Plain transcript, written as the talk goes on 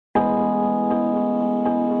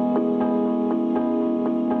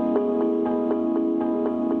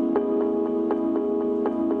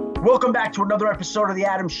Welcome back to another episode of the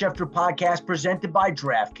Adam Schefter podcast presented by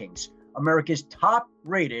DraftKings, America's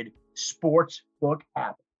top-rated sports book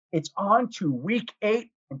app. It's on to week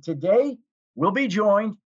 8, and today we'll be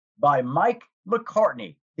joined by Mike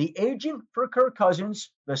McCartney, the agent for Kirk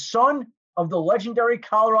Cousins, the son of the legendary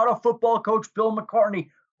Colorado football coach Bill McCartney,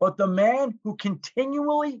 but the man who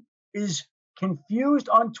continually is confused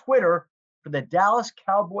on Twitter for the Dallas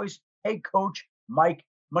Cowboys head coach Mike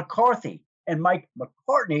McCarthy. And Mike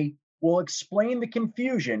McCartney will explain the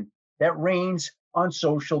confusion that reigns on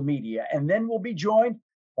social media. And then we'll be joined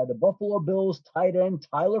by the Buffalo Bills tight end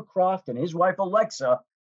Tyler Kroft and his wife Alexa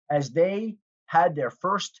as they had their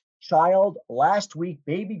first child last week,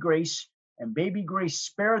 baby Grace, and baby Grace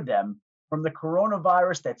spared them from the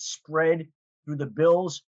coronavirus that spread through the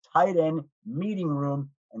Bills tight end meeting room.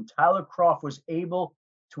 And Tyler Kroft was able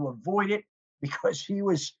to avoid it because he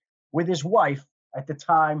was with his wife at the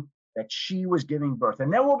time that she was giving birth.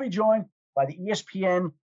 And then we'll be joined by the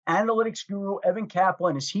ESPN analytics guru, Evan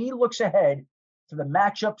Kaplan, as he looks ahead to the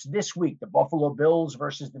matchups this week, the Buffalo Bills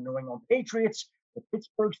versus the New England Patriots, the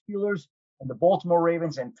Pittsburgh Steelers, and the Baltimore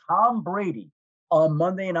Ravens, and Tom Brady on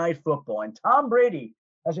Monday Night Football. And Tom Brady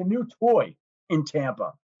has a new toy in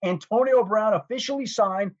Tampa. Antonio Brown officially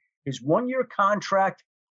signed his one-year contract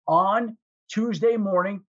on Tuesday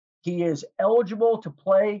morning. He is eligible to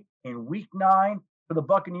play in Week 9 for the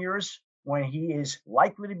Buccaneers when he is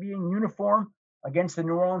likely to be in uniform against the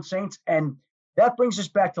New Orleans Saints. And that brings us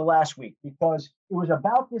back to last week, because it was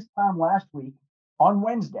about this time last week on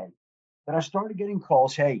Wednesday that I started getting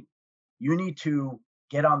calls. Hey, you need to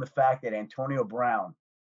get on the fact that Antonio Brown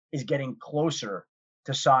is getting closer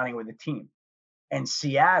to signing with the team. And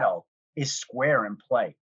Seattle is square in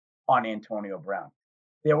play on Antonio Brown.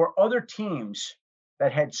 There were other teams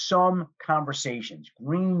that had some conversations.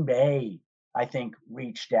 Green Bay, I think,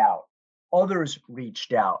 reached out. Others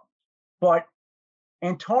reached out. But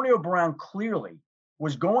Antonio Brown clearly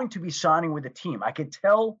was going to be signing with the team. I could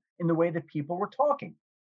tell in the way that people were talking.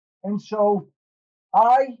 And so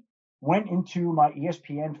I went into my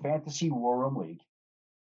ESPN Fantasy War Room League,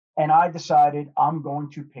 and I decided I'm going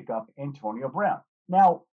to pick up Antonio Brown.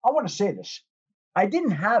 Now, I want to say this. I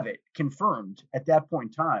didn't have it confirmed at that point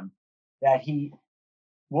in time that he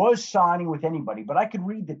was signing with anybody, but I could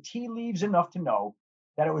read the tea leaves enough to know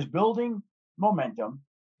that it was building momentum,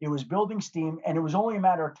 it was building steam, and it was only a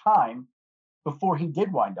matter of time before he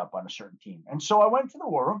did wind up on a certain team. And so I went to the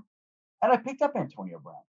war room and I picked up Antonio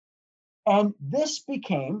Brown. And this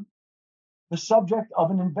became the subject of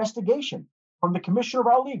an investigation from the commissioner of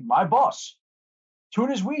our league, my boss,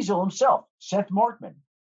 Tuna's Weasel himself, Seth Markman.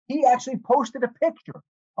 He actually posted a picture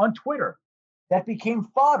on Twitter that became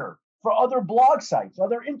fodder for other blog sites,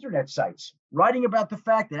 other internet sites, writing about the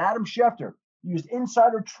fact that Adam Schefter used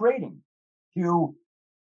insider trading to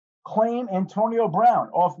claim Antonio Brown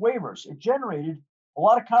off waivers. It generated a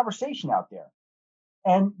lot of conversation out there.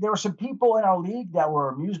 And there were some people in our league that were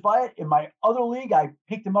amused by it. In my other league, I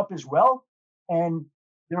picked him up as well. And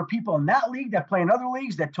there were people in that league that play in other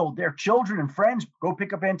leagues that told their children and friends, go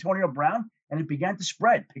pick up Antonio Brown. And it began to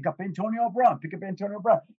spread. Pick up Antonio Brown, pick up Antonio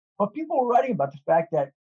Brown. But people were writing about the fact that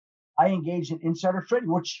I engaged in insider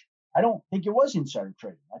trading, which I don't think it was insider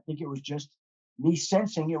trading. I think it was just me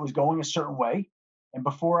sensing it was going a certain way. And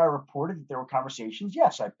before I reported that there were conversations,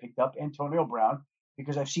 yes, I picked up Antonio Brown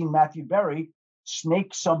because I've seen Matthew Berry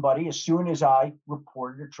snake somebody as soon as I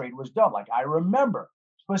reported a trade was done. Like I remember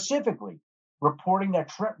specifically reporting that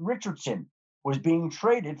Trent Richardson was being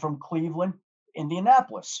traded from Cleveland,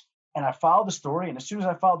 Indianapolis. And I followed the story. And as soon as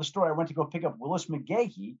I followed the story, I went to go pick up Willis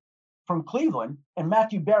McGahee from Cleveland. And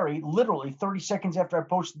Matthew Berry, literally 30 seconds after I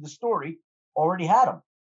posted the story, already had him.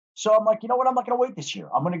 So I'm like, you know what? I'm not going to wait this year.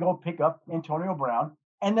 I'm going to go pick up Antonio Brown,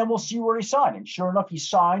 and then we'll see where he signed. And sure enough, he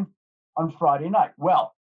signed on Friday night.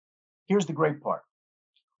 Well, here's the great part.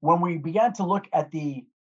 When we began to look at the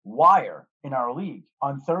wire in our league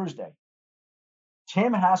on Thursday,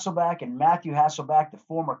 Tim Hasselbeck and Matthew Hasselbeck, the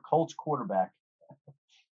former Colts quarterback,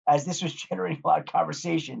 as this was generating a lot of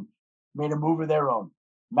conversation, made a move of their own.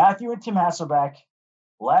 Matthew and Tim Hasselbeck,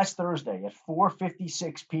 last Thursday at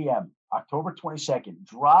 4:56 p.m., October 22nd,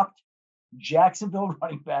 dropped Jacksonville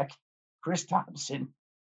running back Chris Thompson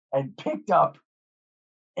and picked up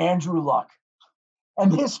Andrew Luck.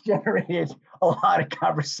 And this generated a lot of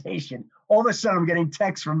conversation. All of a sudden, I'm getting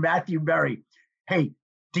texts from Matthew Berry. Hey,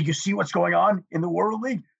 did you see what's going on in the World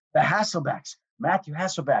League? The Hasselbecks, Matthew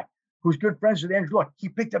Hasselbeck, who's good friends with Andrew Luck. He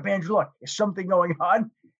picked up Andrew Luck. Is something going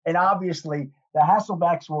on? And obviously, the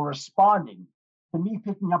Hasselbecks were responding to me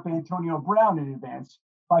picking up Antonio Brown in advance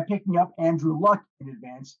by picking up Andrew Luck in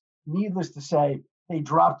advance. Needless to say, they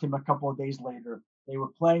dropped him a couple of days later. They were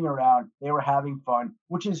playing around. They were having fun,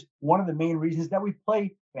 which is one of the main reasons that we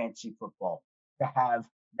play fantasy football, to have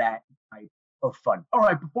that type of fun. All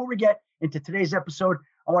right, before we get into today's episode,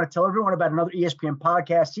 I want to tell everyone about another ESPN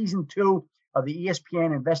podcast. Season 2 of the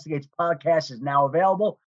ESPN Investigates podcast is now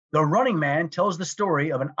available. The Running Man tells the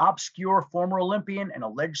story of an obscure former Olympian and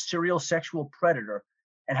alleged serial sexual predator,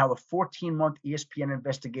 and how a 14-month ESPN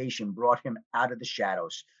investigation brought him out of the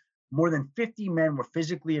shadows. More than 50 men were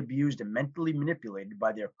physically abused and mentally manipulated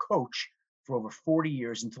by their coach for over 40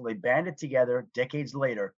 years until they banded together decades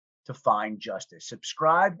later to find justice.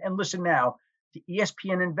 Subscribe and listen now to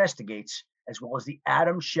ESPN Investigates, as well as the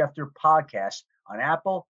Adam Schefter podcast on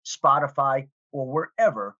Apple, Spotify, or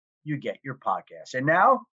wherever you get your podcasts. And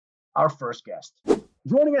now, our first guest.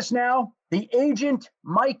 Joining us now, the agent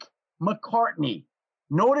Mike McCartney.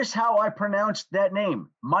 Notice how I pronounced that name,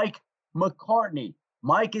 Mike McCartney.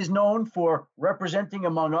 Mike is known for representing,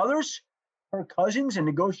 among others, Kirk Cousins and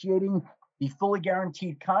negotiating the fully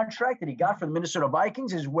guaranteed contract that he got from the Minnesota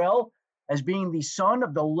Vikings, as well as being the son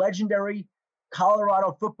of the legendary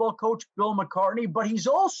Colorado football coach Bill McCartney. But he's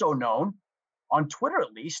also known, on Twitter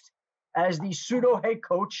at least, as the pseudo head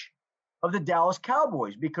coach of the Dallas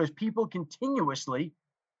Cowboys, because people continuously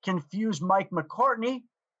confuse Mike McCartney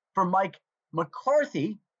for Mike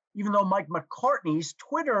McCarthy, even though Mike McCartney's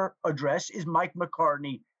Twitter address is Mike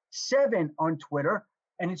McCartney7 on Twitter.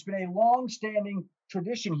 And it's been a long-standing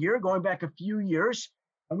tradition here, going back a few years.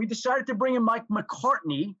 And we decided to bring in Mike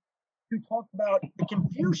McCartney to talk about the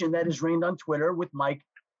confusion that has reigned on Twitter with Mike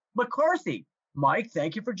McCarthy. Mike,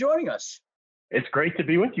 thank you for joining us. It's great to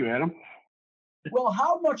be with you, Adam. Well,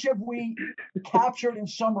 how much have we captured and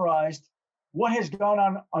summarized what has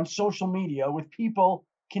gone on social media with people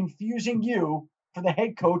confusing you for the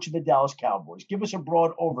head coach of the Dallas Cowboys? Give us a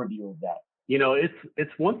broad overview of that. You know,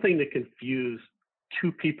 it's one thing to confuse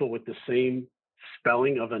two people with the same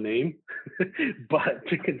spelling of a name, but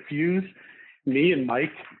to confuse me and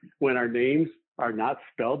Mike when our names are not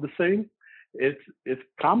spelled the same, it's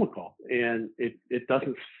comical, and it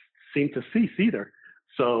doesn't seem to cease either.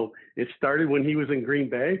 So it started when he was in Green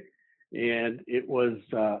Bay, and it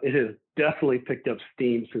has definitely picked up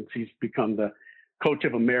steam since he's become the coach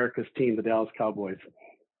of America's team, the Dallas Cowboys.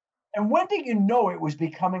 And when did you know it was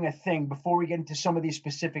becoming a thing, before we get into some of these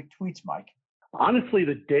specific tweets, Mike? Honestly,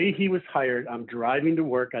 the day he was hired, I'm driving to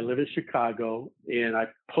work. I live in Chicago, and I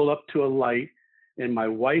pull up to a light, and my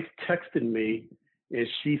wife texted me, and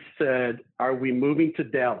she said, "Are we moving to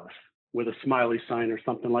Dallas?" with a smiley sign or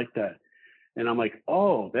something like that. And I'm like,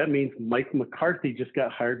 oh, that means Mike McCarthy just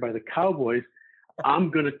got hired by the Cowboys.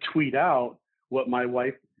 I'm going to tweet out what my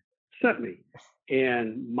wife sent me.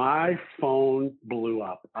 And my phone blew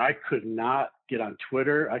up. I could not get on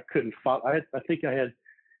Twitter. I couldn't follow. I think I had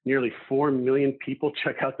nearly 4 million people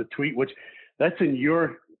check out the tweet, which that's in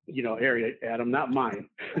your area, Adam, not mine.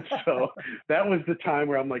 So that was the time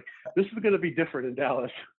where I'm like, this is going to be different in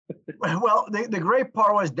Dallas. Well, the great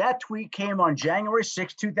part was that tweet came on January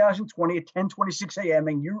 6, 2020 at 10:26 a.m.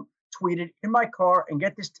 And you tweeted, "In my car," and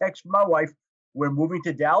get this text from my wife, "We're moving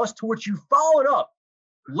to Dallas," to which you followed up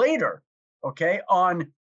later, okay,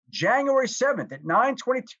 on January 7th at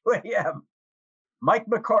 9:22 a.m. Mike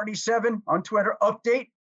McCartney7 on Twitter,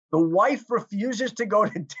 update: "The wife refuses to go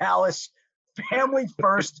to Dallas. Family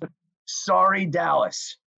first. Sorry,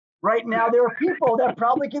 Dallas." Right now, there are people that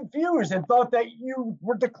probably confused and thought that you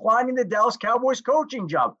were declining the Dallas Cowboys coaching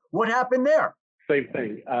job. What happened there? Same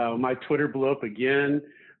thing. My Twitter blew up again.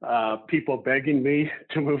 People begging me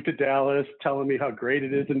to move to Dallas, telling me how great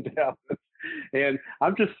it is in Dallas. And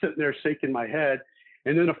I'm just sitting there shaking my head.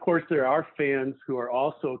 And then, of course, there are fans who are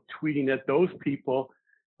also tweeting at those people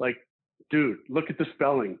like, dude, look at the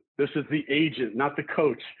spelling. This is the agent, not the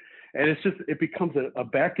coach. And it becomes a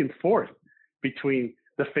back and forth between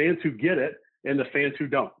the fans who get it and the fans who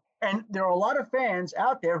don't. And there are a lot of fans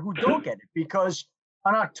out there who don't get it, because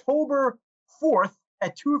on October 4th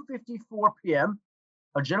at 2:54 p.m.,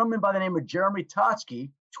 a gentleman by the name of Jeremy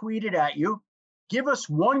Totsky tweeted at you, "Give us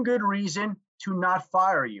one good reason to not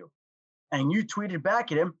fire you." And you tweeted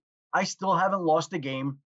back at him, "I still haven't lost a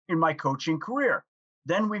game in my coaching career."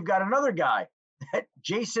 Then we've got another guy,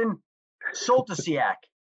 Jason Soltasiak,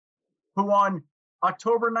 who on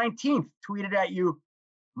October 19th tweeted at you,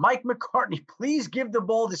 "Mike McCartney, please give the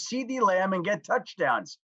ball to CeeDee Lamb and get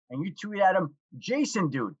touchdowns." And you tweet at him, "Jason,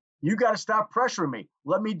 dude, you got to stop pressuring me.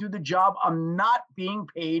 Let me do the job I'm not being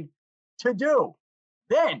paid to do."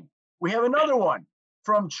 Then we have another one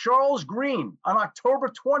from Charles Green on October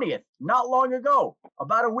 20th, not long ago,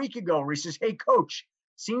 about a week ago, where he says, "Hey, coach,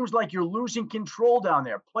 seems like you're losing control down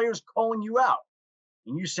there. Players calling you out."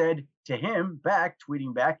 And you said to him back,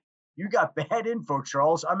 tweeting back, You got bad info,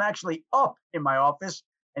 Charles. I'm actually up in my office,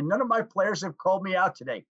 and none of my players have called me out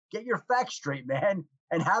today. Get your facts straight, man,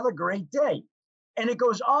 and have a great day. And it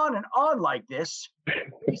goes on and on like this,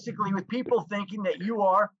 basically with people thinking that you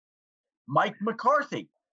are Mike McCarthy.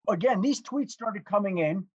 Again, these tweets started coming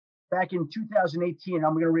in back in 2018.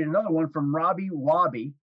 I'm going to read another one from Robbie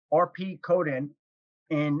Wabi, RP Coden,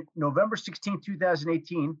 in November 16,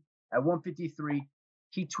 2018 at 1:53.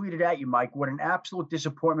 He tweeted at you, Mike, what an absolute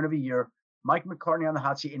disappointment of a year. Mike McCartney on the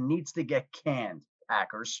hot seat and needs to get canned,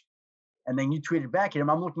 Packers. And then you tweeted back at him,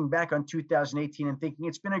 I'm looking back on 2018 and thinking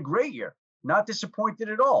it's been a great year. Not disappointed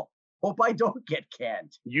at all. Hope I don't get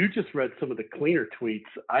canned. You just read some of the cleaner tweets.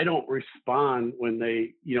 I don't respond when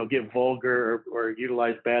they, get vulgar or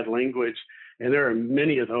utilize bad language. And there are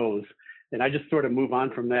many of those. And I just sort of move on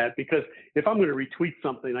from that, because if I'm going to retweet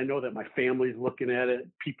something, I know that my family's looking at it,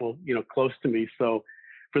 people, close to me. So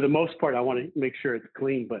for the most part, I want to make sure it's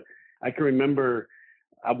clean. But I can remember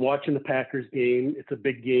I'm watching the Packers game. It's a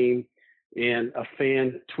big game. And a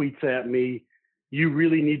fan tweets at me, you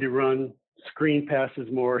really need to run screen passes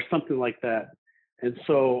more, or something like that. And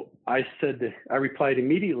so I replied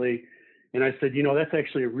immediately, and I said, that's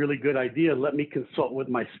actually a really good idea. Let me consult with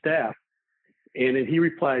my staff. And then he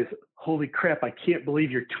replies, holy crap, I can't believe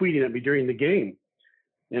you're tweeting at me during the game.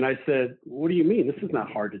 And I said, what do you mean? This is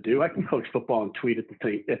not hard to do. I can coach football and tweet at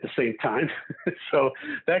the same time. So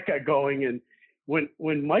that got going. And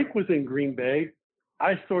when Mike was in Green Bay,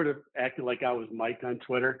 I sort of acted like I was Mike on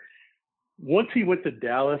Twitter. Once he went to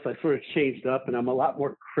Dallas, I sort of changed up, and I'm a lot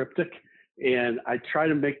more cryptic. And I try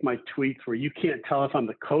to make my tweets where you can't tell if I'm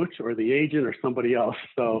the coach or the agent or somebody else.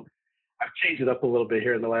 So I've changed it up a little bit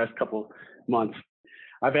here in the last couple months.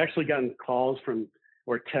 I've actually gotten calls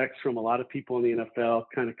or texts from a lot of people in the NFL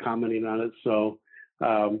kind of commenting on it. So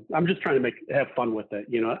I'm just trying to have fun with it.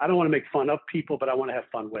 I don't want to make fun of people, but I want to have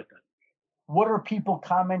fun with it. What are people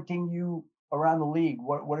commenting you around the league?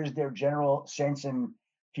 What is their general sense and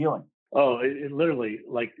feeling? Oh, it literally,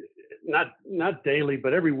 like, not daily,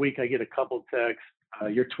 but every week I get a couple texts.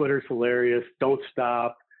 Your Twitter's hilarious. Don't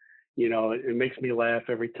stop. It makes me laugh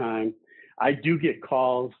every time. I do get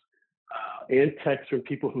calls and texts from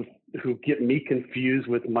people who get me confused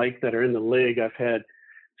with Mike that are in the league. I've had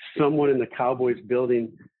someone in the Cowboys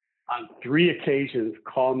building on 3 occasions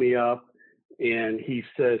call me up, and he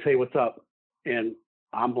says, hey, what's up? And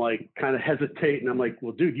I'm like, kind of hesitating. I'm like,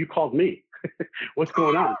 well, dude, you called me. What's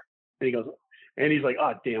going on? And he's like,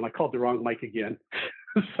 oh, damn, I called the wrong Mike again.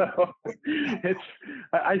 So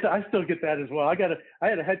I still get that as well. I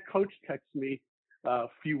had a head coach text me a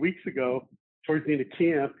few weeks ago towards the end of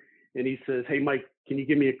camp, and he says, hey, Mike, can you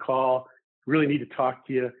give me a call? Really need to talk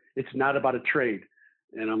to you. It's not about a trade.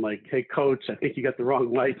 And I'm like, hey, coach, I think you got the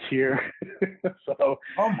wrong lights here. So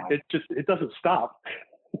it doesn't stop.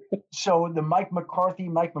 So the Mike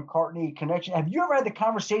McCartney connection. Have you ever had the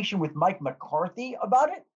conversation with Mike McCarthy about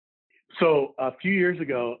it? So a few years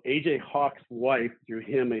ago, AJ Hawk's wife threw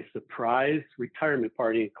him a surprise retirement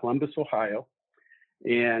party in Columbus, Ohio.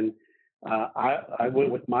 And I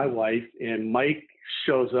went with my wife, and Mike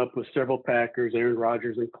shows up with several Packers, Aaron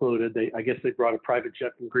Rodgers included. I guess they brought a private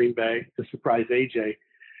jet from Green Bay to surprise AJ.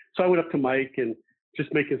 So I went up to Mike and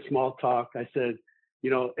just making small talk. I said,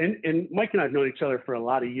 and Mike and I have known each other for a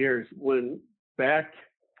lot of years. When back,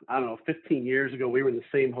 15 years ago, we were in the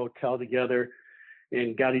same hotel together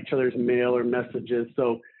and got each other's mail or messages.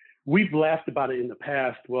 So we've laughed about it in the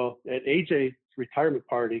past. Well, at AJ's retirement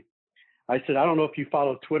party, I said, I don't know if you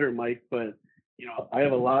follow Twitter, Mike, but I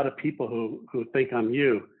have a lot of people who think I'm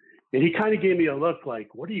you. And he kind of gave me a look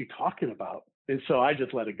like, what are you talking about? And so I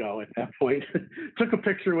just let it go at that point. Took a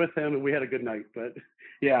picture with him, and we had a good night. But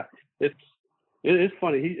yeah, it is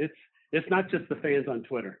funny. It's not just the fans on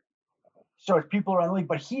Twitter. So it's people around the league,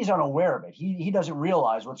 but he's unaware of it. He doesn't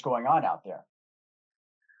realize what's going on out there.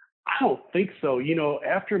 I don't think so.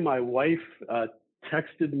 After my wife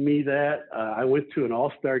texted me that, I went to an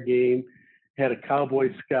all-star game, had a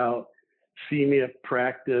Cowboy scout see me at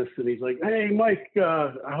practice, and he's like, hey, Mike,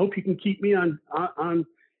 I hope you can keep me on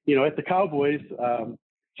at the Cowboys.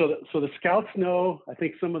 So the scouts know. I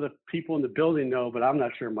think some of the people in the building know, but I'm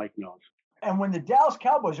not sure Mike knows. And when the Dallas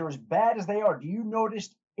Cowboys are as bad as they are, do you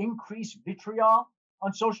notice increased vitriol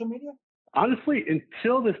on social media? Honestly,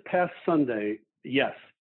 until this past Sunday, yes.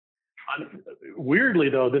 Weirdly,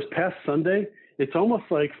 though, this past Sunday, it's almost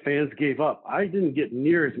like fans gave up. I didn't get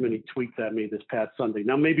near as many tweets at me this past Sunday.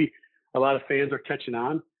 Now, maybe a lot of fans are catching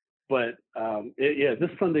on, but this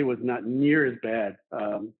Sunday was not near as bad.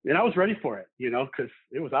 And I was ready for it, because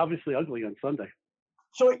it was obviously ugly on Sunday.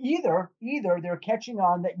 So either they're catching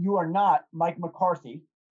on that you are not Mike McCarthy,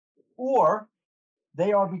 or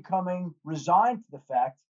they are becoming resigned to the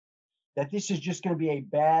fact that this is just going to be a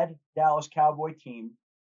bad Dallas Cowboy team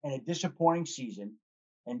and a disappointing season.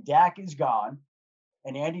 And Dak is gone,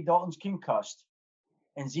 and Andy Dalton's concussed,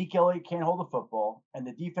 and Zeke Elliott can't hold the football, and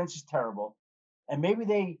the defense is terrible. And maybe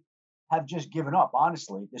they have just given up,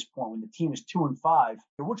 honestly, at this point when the team is 2-5.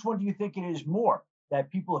 Which one do you think it is more?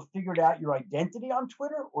 That people have figured out your identity on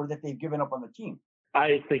Twitter, or that they've given up on the team?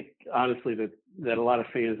 I think honestly that a lot of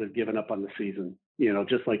fans have given up on the season,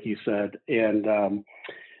 just like you said. And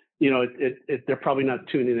they're probably not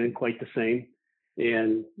tuning in quite the same.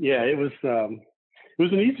 And yeah, it was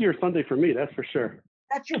an easier Sunday for me, that's for sure.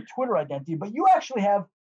 That's your Twitter identity, but you actually have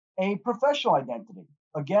a professional identity.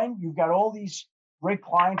 Again, you've got all these great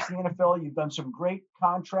clients in the NFL. You've done some great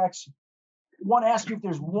contracts. I want to ask you if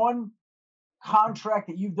there's one contract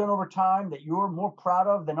that you've done over time that you're more proud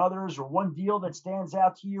of than others, or one deal that stands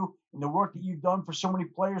out to you in the work that you've done for so many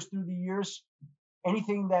players through the years.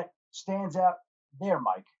 Anything that stands out there,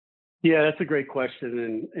 Mike? Yeah, that's a great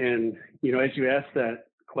question. And as you asked that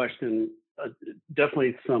question,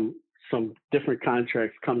 definitely some different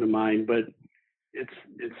contracts come to mind, but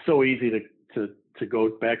it's so easy to go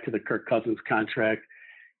back to the Kirk Cousins contract,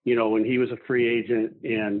 when he was a free agent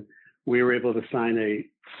and we were able to sign a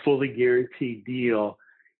fully guaranteed deal,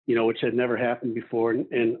 which had never happened before.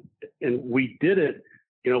 And we did it,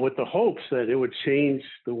 with the hopes that it would change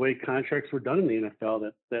the way contracts were done in the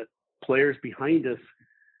NFL, that players behind us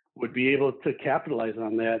would be able to capitalize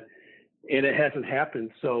on that. And it hasn't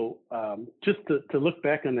happened. So just to look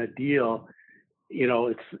back on that deal, it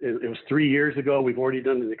was 3 years ago. We've already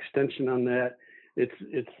done an extension on that.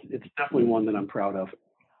 It's definitely one that I'm proud of.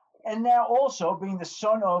 And now also being the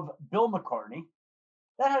son of Bill McCartney,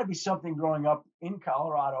 that had to be something growing up in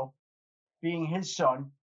Colorado, being his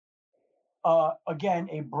son. Again,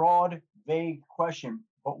 a broad, vague question,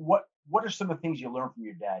 but what are some of the things you learned from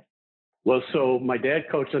your dad? Well, so my dad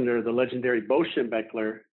coached under the legendary Bo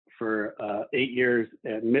Schembechler for 8 years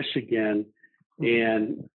at Michigan.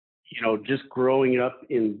 And, just growing up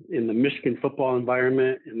in the Michigan football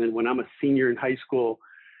environment. And then when I'm a senior in high school,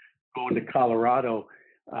 going to Colorado,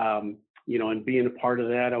 and being a part of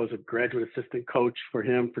that, I was a graduate assistant coach for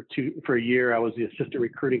him for a year. I was the assistant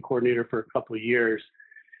recruiting coordinator for a couple of years.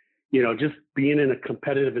 Just being in a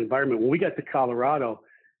competitive environment. When we got to Colorado,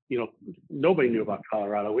 nobody knew about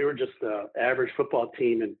Colorado. We were just an average football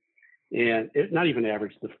team, and not even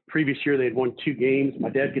average. The previous year they had won 2 games. My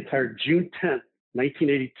dad gets hired June 10th,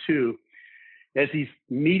 1982. As he's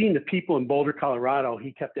meeting the people in Boulder, Colorado,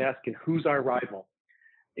 he kept asking, "Who's our rival?"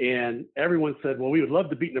 And everyone said, "Well, we would love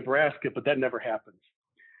to beat Nebraska, but that never happens."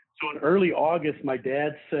 So in early August, my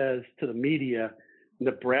dad says to the media,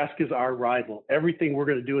 "Nebraska's our rival. Everything we're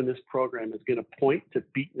going to do in this program is going to point to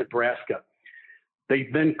beat Nebraska." They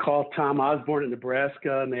then call Tom Osborne at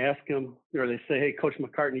Nebraska and they ask him, or they say, "Hey, Coach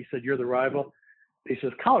McCartney said you're the rival." He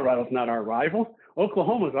says, "Colorado's not our rival.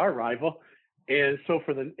 Oklahoma's our rival." And so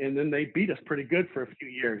and then they beat us pretty good for a few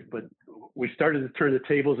years, but we started to turn the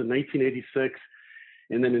tables in 1986.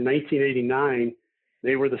 And then in 1989,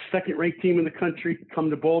 they were the second-ranked team in the country. Come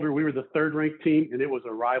to Boulder, we were the third-ranked team, and it was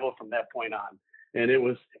a rival from that point on. And it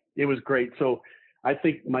was great. So I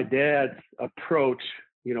think my dad's approach,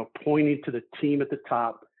 pointing to the team at the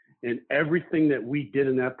top and everything that we did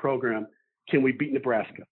in that program, can we beat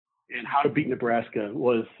Nebraska? And how to beat Nebraska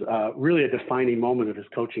was really a defining moment of his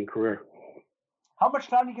coaching career. How much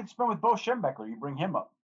time do you get to spend with Bo Schembechler? You bring him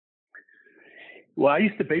up. Well, I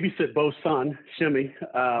used to babysit Bo's son, Shimmy.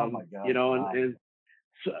 Oh my God! And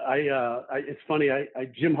so it's funny.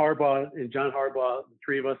 Jim Harbaugh and John Harbaugh, the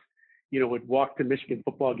three of us, would walk to Michigan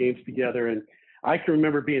football games together, and I can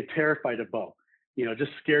remember being terrified of Bo.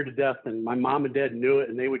 Just scared to death. And my mom and dad knew it,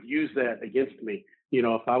 and they would use that against me.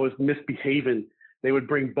 If I was misbehaving, they would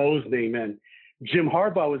bring Bo's name in. Jim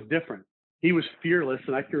Harbaugh was different. He was fearless,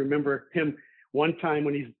 and I can remember him one time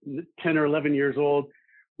when he's 10 or 11 years old,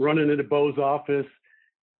 running into Bo's office,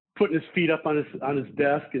 putting his feet up on his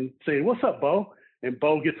desk and saying, "What's up, Bo?" And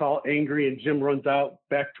Bo gets all angry, and Jim runs out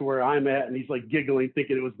back to where I'm at, and he's like giggling,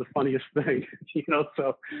 thinking it was the funniest thing,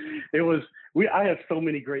 So I have so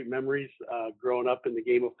many great memories growing up in the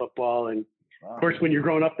game of football, and wow. Of course, when you're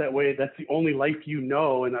growing up that way, that's the only life you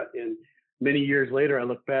know. And many years later, I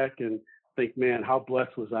look back and think, man, how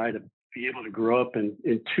blessed was I to be able to grow up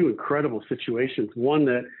in 2 incredible situations. One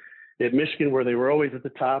that at Michigan, where they were always at the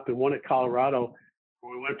top, and one at Colorado,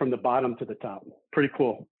 where we went from the bottom to the top. Pretty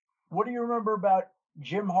cool. What do you remember about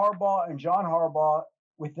Jim Harbaugh and John Harbaugh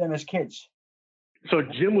with them as kids? So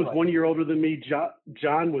Jim was 1 year older than me.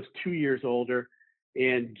 John was 2 years older,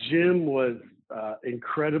 and Jim was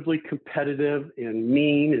incredibly competitive and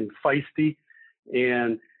mean and feisty.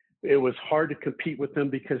 And it was hard to compete with him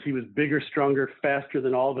because he was bigger, stronger, faster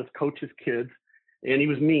than all of us coaches' kids, and he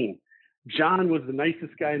was mean. John was the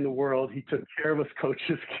nicest guy in the world. He took care of us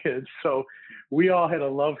coaches' kids. So we all had a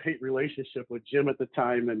love-hate relationship with Jim at the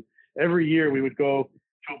time. And every year we would go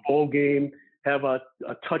to a bowl game, have a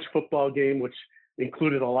touch football game, which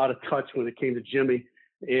included a lot of touch when it came to Jimmy.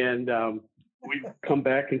 And we'd come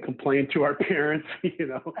back and complain to our parents,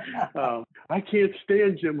 I can't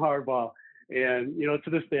stand Jim Harbaugh. And, to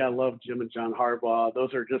this day, I love Jim and John Harbaugh.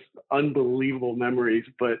 Those are just unbelievable memories.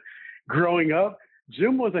 But growing up,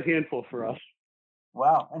 Jim was a handful for us.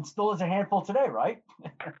 Wow. And still is a handful today, right?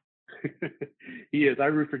 He is. I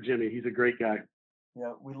root for Jimmy. He's a great guy.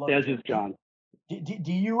 Yeah, we love As Jim. is John.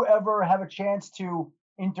 Do you ever have a chance to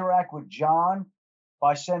interact with John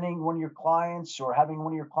by sending one of your clients or having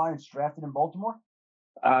one of your clients drafted in Baltimore?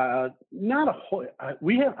 Not a whole.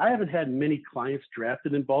 I haven't had many clients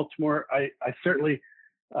drafted in Baltimore. I certainly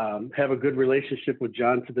have a good relationship with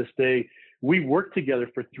John to this day. We worked together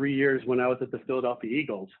for 3 years when I was at the Philadelphia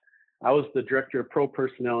Eagles. I was the director of pro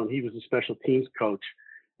personnel, and he was a special teams coach.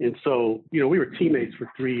 And so, we were teammates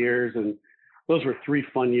for 3 years, and those were 3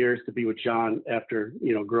 fun years to be with John after,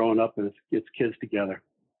 growing up and his kids together.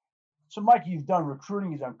 So, Mike, you've done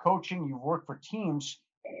recruiting, you've done coaching, you've worked for teams.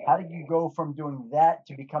 How did you go from doing that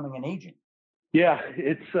to becoming an agent? Yeah,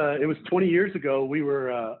 it was 20 years ago. We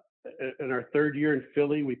were in our 3rd year in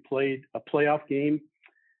Philly. We played a playoff game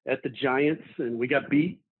at the Giants, and we got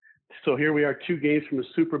beat. So here we are, 2 games from a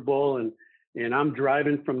Super Bowl, and I'm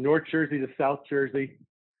driving from North Jersey to South Jersey,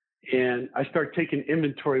 and I start taking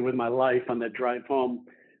inventory with my life on that drive home.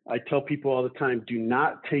 I tell people all the time, do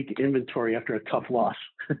not take inventory after a tough loss.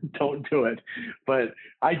 Don't do it. But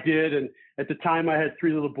I did, and at the time I had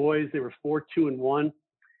 3 little boys. They were 4, 2, and 1.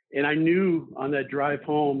 And I knew on that drive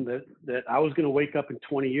home that I was going to wake up in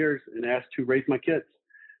 20 years and ask to raise my kids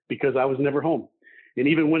because I was never home. And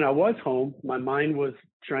even when I was home, my mind was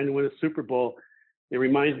trying to win a Super Bowl. It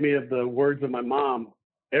reminds me of the words of my mom.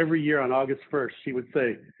 Every year on August 1st, she would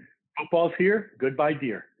say, football's here, goodbye,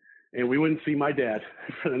 dear. And we wouldn't see my dad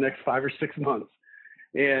for the next 5 or 6 months.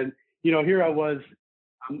 And, here I was,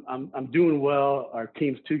 I'm doing well. Our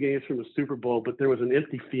team's 2 games from a Super Bowl, but there was an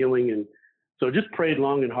empty feeling. And so just prayed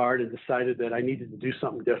long and hard and decided that I needed to do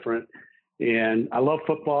something different. And I love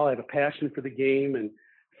football. I have a passion for the game and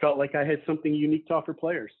felt like I had something unique to offer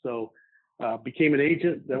players. So became an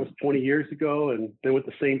agent. That was 20 years ago, and been with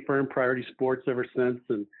the same firm, Priority Sports, ever since.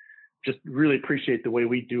 And just really appreciate the way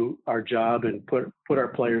we do our job and put our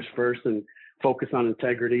players first and focus on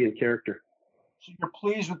integrity and character. So you're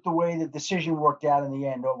pleased with the way the decision worked out in the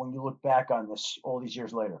end when you look back on this all these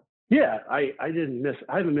years later? Yeah, I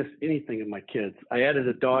haven't missed anything of my kids. I added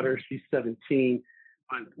a daughter, she's 17.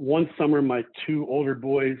 One summer, my 2 older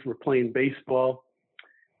boys were playing baseball.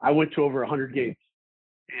 I went to over 100 games,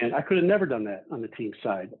 and I could have never done that on the team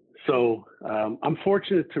side. So I'm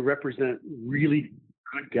fortunate to represent really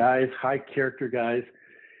good guys, high character guys,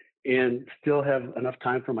 and still have enough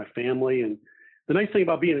time for my family. And the nice thing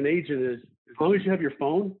about being an agent is as long as you have your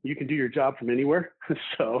phone, you can do your job from anywhere.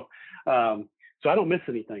 So I don't miss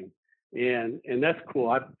anything. And that's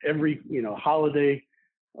cool. Every holiday,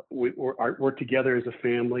 we're together as a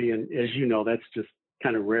family. And as you know, that's just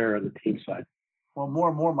kind of rare on the team side. Well, more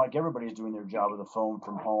and more, Mike, everybody's doing their job with a phone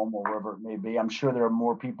from home or wherever it may be. I'm sure there are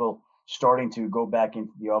more people starting to go back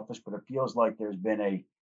into the office, but it feels like there's been a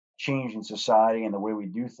change in society and the way we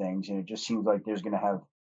do things. And it just seems like there are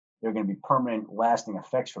going to be permanent, lasting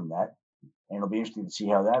effects from that. And it'll be interesting to see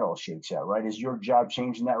how that all shakes out, right? Is your job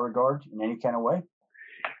changed in that regard in any kind of way?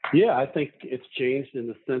 Yeah, I think it's changed in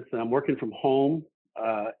the sense that I'm working from home,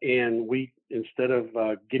 and we, instead of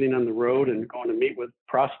getting on the road and going to meet with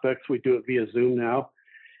prospects, we do it via Zoom now.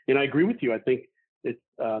 And I agree with you. I think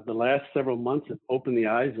the last several months have opened the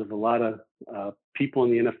eyes of a lot of people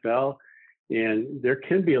in the NFL, and there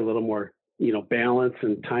can be a little more, balance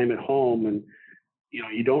and time at home. And,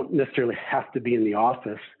 you don't necessarily have to be in the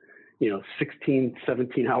office, 16,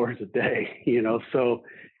 17 hours a day, so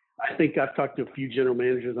I think I've talked to a few general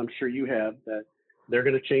managers, I'm sure you have, that they're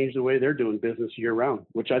going to change the way they're doing business year round,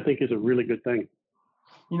 which I think is a really good thing.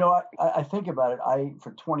 I think about it.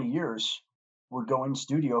 For 20 years, would go in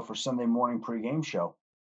studio for Sunday morning pregame show,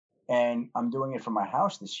 and I'm doing it from my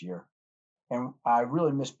house this year. And I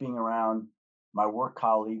really miss being around my work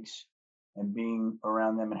colleagues and being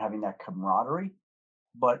around them and having that camaraderie.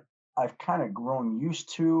 But I've kind of grown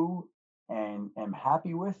used to and am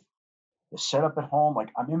happy with the setup at home. Like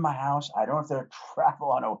I'm in my house. I don't have to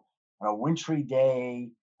travel on a wintry day.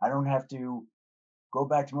 I don't have to go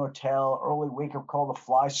back to my hotel, early wake up call to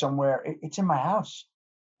fly somewhere. It's in my house.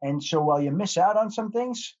 And so while you miss out on some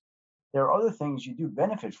things, there are other things you do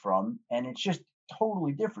benefit from, and it's just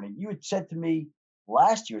totally different. You had said to me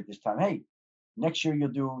last year at this time, hey, next year you'll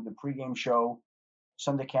do the pregame show,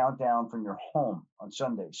 Sunday countdown from your home on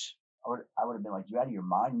Sundays. I would have been like, you out of your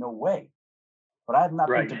mind? No way. But I have not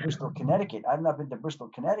been Right. to Bristol, Connecticut. I've not been to Bristol,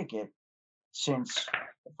 Connecticut since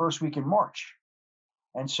the first week in March.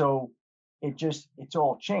 And so it's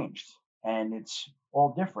all changed and it's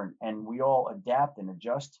all different. And we all adapt and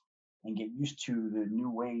adjust and get used to the new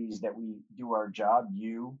ways that we do our job,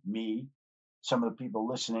 you, me, some of the people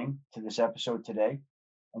listening to this episode today.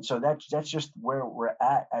 And so that's just where we're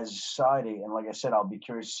at as a society. And like I said, I'll be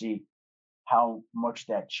curious to see how much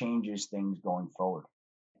that changes things going forward.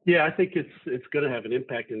 Yeah, I think it's going to have an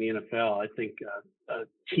impact in the NFL. I think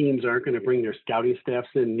teams aren't going to bring their scouting staffs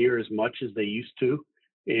in near as much as they used to,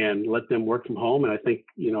 and let them work from home. And I think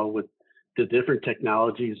with the different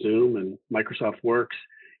technology, Zoom and Microsoft Works,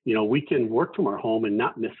 we can work from our home and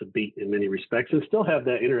not miss a beat in many respects, and still have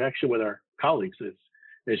that interaction with our colleagues,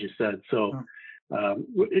 as you said. So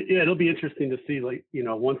it'll be interesting to see,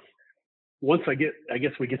 once I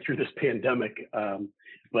guess we get through this pandemic.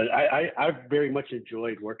 But I very much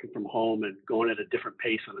enjoyed working from home and going at a different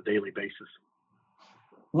pace on a daily basis.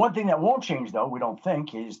 One thing that won't change, though, we don't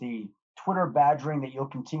think, is the Twitter badgering that you'll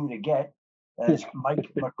continue to get as Mike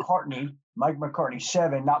McCartney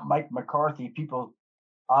 7, not Mike McCarthy. People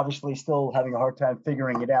obviously still having a hard time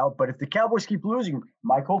figuring it out. But if the Cowboys keep losing,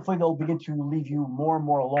 Mike, hopefully they'll begin to leave you more and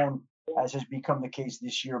more alone, as has become the case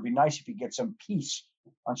this year. It'd be nice if you get some peace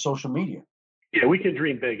on social media. Yeah, we can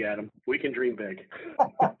dream big, Adam. We can dream big.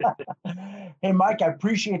 Hey, Mike, I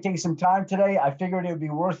appreciate taking some time today. I figured it would be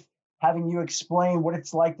worth having you explain what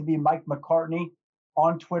it's like to be Mike McCartney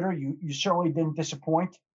on Twitter. You certainly didn't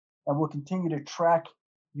disappoint, and we'll continue to track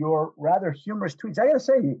your rather humorous tweets. I got to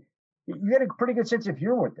say, you had a pretty good sense of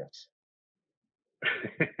humor with this.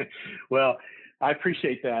 Well, I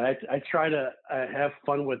appreciate that. I try to have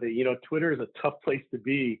fun with it. Twitter is a tough place to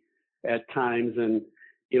be at times, and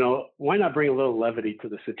why not bring a little levity to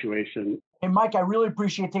the situation? Hey, Mike, I really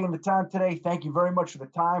appreciate taking the time today. Thank you very much for the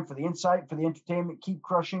time, for the insight, for the entertainment. Keep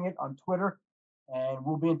crushing it on Twitter, and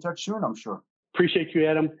we'll be in touch soon, I'm sure. Appreciate you,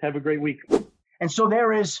 Adam. Have a great week. And so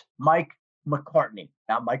there is Mike McCartney,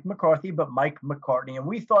 not Mike McCarthy, but Mike McCartney. And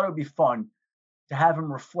we thought it would be fun to have him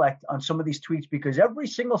reflect on some of these tweets, because every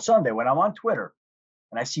single Sunday when I'm on Twitter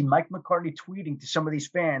and I see Mike McCartney tweeting to some of these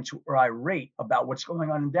fans who are irate about what's going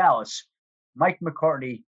on in Dallas, Mike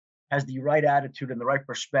McCartney has the right attitude and the right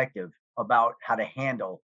perspective about how to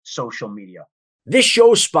handle social media. This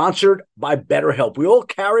show is sponsored by BetterHelp. We all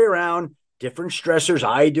carry around different stressors.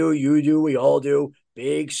 I do, you do, we all do,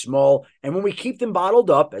 big, small. And when we keep them bottled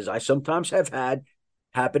up, as I sometimes have had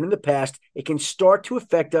happen in the past, it can start to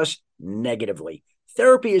affect us negatively.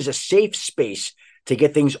 Therapy is a safe space to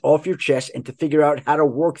get things off your chest and to figure out how to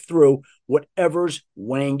work through whatever's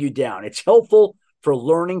weighing you down. It's helpful for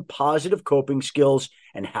learning positive coping skills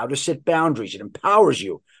and how to set boundaries. It empowers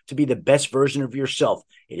you to be the best version of yourself.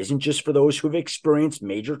 It isn't just for those who have experienced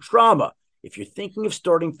major trauma. If you're thinking of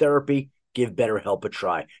starting therapy, give BetterHelp a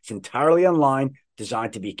try. It's entirely online,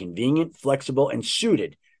 designed to be convenient, flexible, and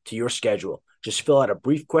suited to your schedule. Just fill out a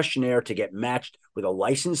brief questionnaire to get matched with a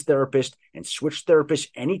licensed therapist and switch therapists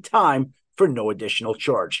anytime for no additional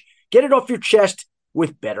charge. Get it off your chest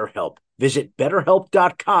with BetterHelp. Visit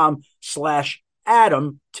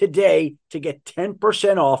BetterHelp.com/Adam today to get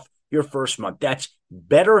 10% off your first month. That's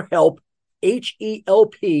BetterHelp,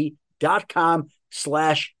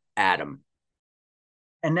 HELP.com/Adam.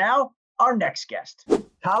 And now our next guest,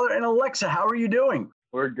 Tyler and Alexa. How are you doing?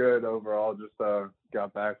 We're good overall. Just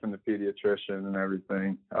got back from the pediatrician and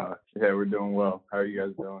everything. Yeah, we're doing well. How are you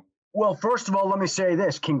guys doing? Well, first of all, let me say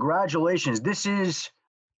this. Congratulations. This is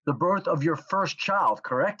the birth of your first child,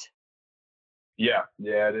 correct? Yeah,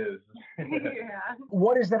 it is. Yeah.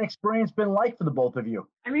 What has that experience been like for the both of you?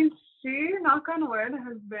 I mean, she, knock on wood,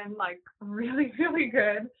 has been like really, really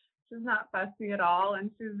good. She's not fussy at all, and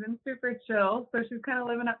she's been super chill. So she's kind of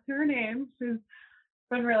living up to her name. She's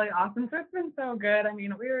been really awesome. So it's been so good. I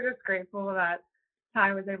mean, we were just grateful that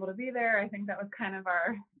Ty was able to be there. I think that was kind of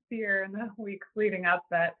our fear in the weeks leading up,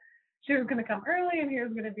 that she was going to come early and he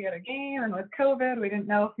was going to be at a game. And with COVID, we didn't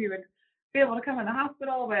know if he would be able to come in the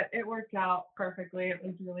hospital, but it worked out perfectly. It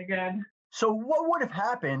was really good. So what would have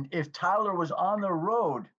happened if Tyler was on the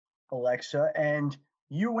road, Alexa, and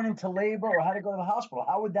you went into labor or had to go to the hospital?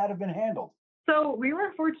 How would that have been handled? So we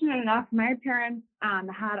were fortunate enough. My parents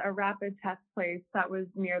had a rapid test place that was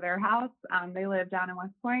near their house. They live down in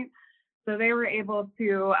West Point. So they were able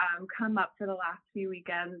to come up for the last few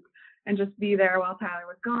weekends and just be there while Tyler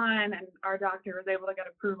was gone. And our doctor was able to get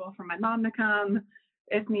approval for my mom to come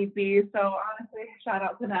if need be. So honestly, shout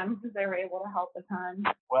out to them because they were able to help a ton.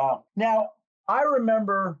 Wow. Now, I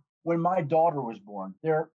remember when my daughter was born,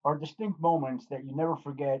 there are distinct moments that you never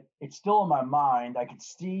forget. It's still in my mind. I could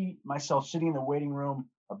see myself sitting in the waiting room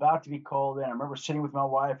about to be called in. I remember sitting with my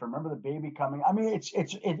wife. I remember the baby coming. I mean, it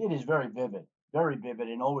is very vivid,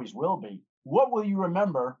 and always will be. What will you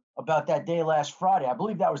remember about that day last Friday? I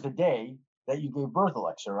believe that was the day that you gave birth,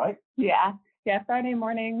 Alexa, right? Yeah, Friday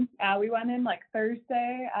morning. We went in like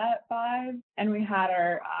Thursday at 5, and we had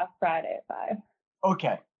our Friday at 5.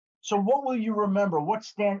 Okay. So what will you remember? What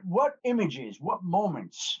images, what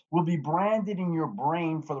moments will be branded in your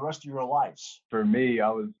brain for the rest of your lives? For me, I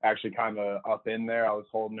was actually kind of up in there. I was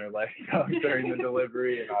holding her leg up during the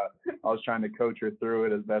delivery, and I was trying to coach her through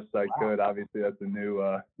it as best I could. Obviously, that's a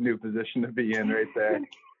new position to be in right there.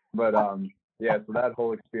 But yeah, so that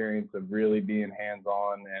whole experience of really being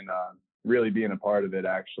hands-on and really being a part of it,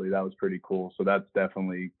 actually, that was pretty cool. So that's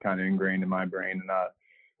definitely kind of ingrained in my brain. And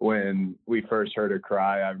when we first heard her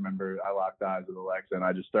cry, I remember I locked eyes with Alexa and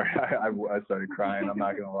I just started, I started crying. I'm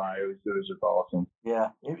not going to lie. It was just awesome. Yeah.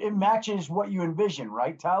 It matches what you envision,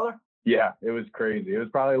 right, Tyler? Yeah, it was crazy. It was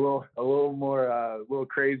probably a little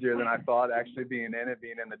crazier than I thought, actually being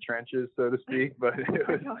in the trenches, so to speak, but it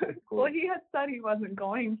was cool. Well, he had said he wasn't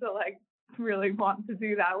going to really want to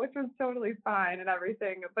do that, which was totally fine and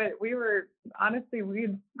everything. But we were, honestly, we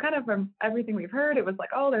kind of, from everything we've heard, it was like,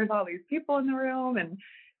 oh, there's all these people in the room and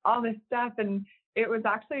all this stuff. And it was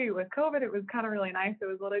actually, with COVID, it was kind of really nice. It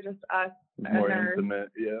was literally just us, more intimate,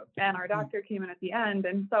 yeah. And our doctor came in at the end.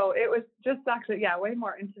 And so it was just actually, way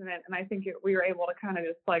more intimate. And I think we were able to kind of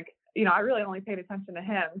just I really only paid attention to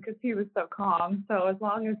him because he was so calm. So as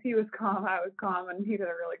long as he was calm, I was calm, and he did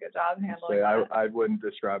a really good job handling it. I wouldn't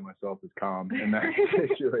describe myself as calm in that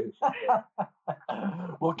situation.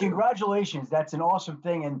 Well, congratulations. That's an awesome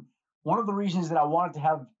thing. And one of the reasons that I wanted to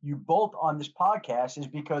have you both on this podcast is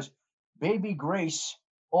because baby Grace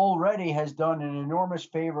already has done an enormous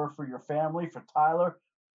favor for your family, for Tyler,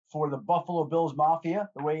 for the Buffalo Bills Mafia,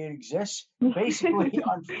 the way it exists. Basically,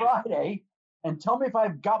 on Friday, and tell me if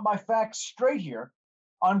I've got my facts straight here,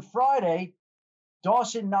 on Friday,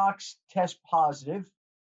 Dawson Knox tests positive.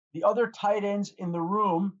 The other tight ends in the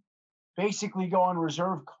room basically go on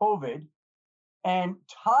reserve COVID. And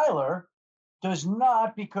Tyler does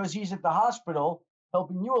not, because he's at the hospital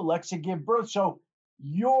helping you, Alexa, give birth. So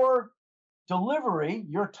your delivery,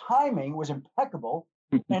 your timing was impeccable,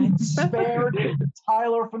 and it spared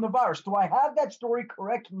Tyler from the virus. Do I have that story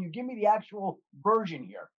correct? Can you give me the actual version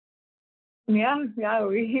here? Yeah.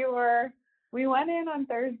 We went in on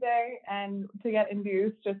Thursday and to get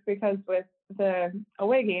induced, just because with the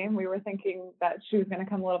away game, we were thinking that she was going to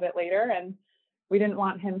come a little bit later, and we didn't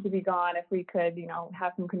want him to be gone if we could,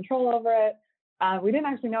 have some control over it. We didn't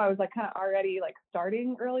actually know I was kind of already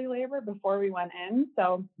starting early labor before we went in.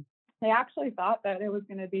 So they actually thought that it was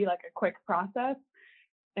going to be a quick process,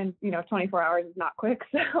 and 24 hours is not quick.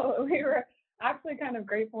 So we were actually kind of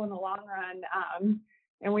grateful in the long run.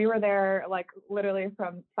 And we were there literally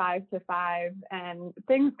from 5 to 5, and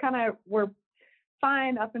things kind of were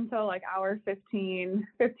fine up until hour 15.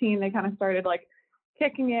 They kind of started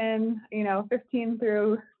kicking in, 15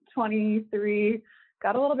 through 23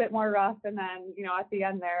 got a little bit more rough. And then, at the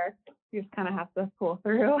end there, you just kind of have to pull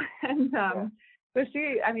through. And so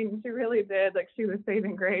she really did, she was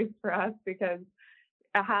saving grace for us, because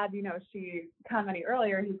had, she come any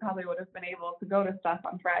earlier, he probably would have been able to go to stuff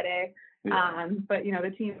on Friday. Yeah. But,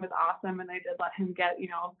 the team was awesome, and they did let him get,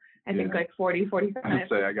 I think 45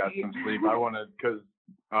 minutes. I got some sleep. I wanted,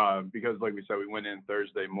 because like we said, we went in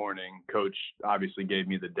Thursday morning. Coach obviously gave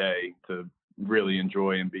me the day to really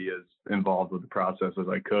enjoy and be as involved with the process as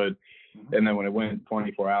I could. Mm-hmm. And then when it went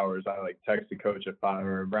 24 hours, I texted Coach at 5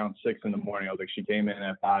 or around 6 in the morning. I was she came in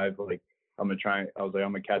at 5, I'm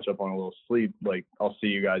gonna catch up on a little sleep. I'll see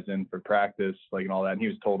you guys in for practice, and all that. And he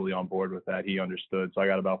was totally on board with that. He understood. So I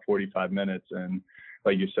got about 45 minutes. And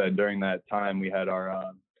like you said, during that time, we had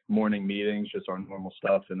our morning meetings, just our normal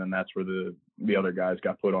stuff. And then that's where the other guys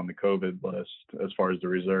got put on the COVID list as far as the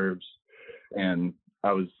reserves. And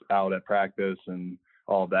I was out at practice and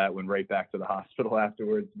all of that, went right back to the hospital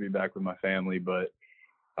afterwards to be back with my family. But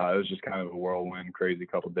it was just kind of a whirlwind, crazy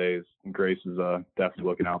couple of days. And Grace is definitely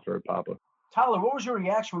looking out for her papa. Tyler, what was your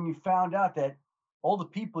reaction when you found out that all the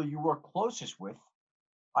people you were closest with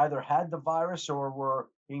either had the virus or were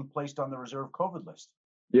being placed on the reserve COVID list?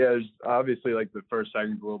 Yeah, it's obviously like the first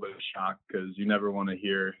second's a little bit of shock because you never want to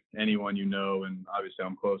hear anyone you know, and obviously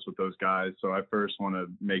I'm close with those guys, so I first want to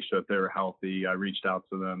make sure that they were healthy. I reached out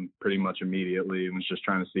to them pretty much immediately and was just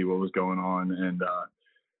trying to see what was going on, and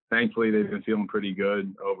thankfully they've been feeling pretty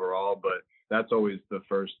good overall, but that's always the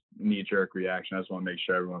first knee-jerk reaction. I just want to make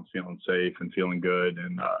sure everyone's feeling safe and feeling good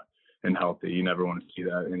and healthy. You never want to see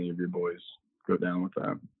that any of your boys go down with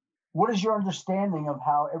that. What is your understanding of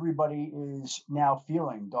how everybody is now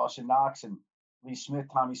feeling? Dawson Knox and Lee Smith,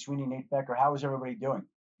 Tommy Sweeney, Nate Becker. How is everybody doing?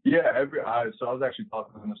 Yeah, so I was actually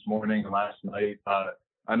talking to them this morning and last night.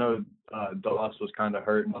 I know Doss was kind of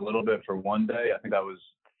hurting a little bit for one day. I think that was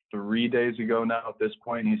 3 days ago now at this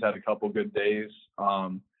point. He's had a couple good days.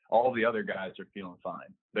 All the other guys are feeling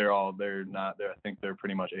fine. They're not there. I think they're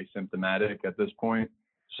pretty much asymptomatic at this point.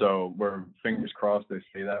 So we're fingers crossed they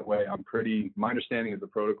stay that way. My understanding is the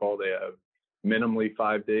protocol, they have minimally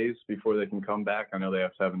 5 days before they can come back. I know they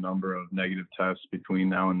have to have a number of negative tests between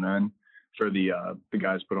now and then for the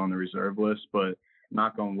guys put on the reserve list, but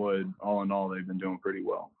knock on wood, all in all, they've been doing pretty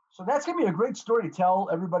well. So that's going to be a great story to tell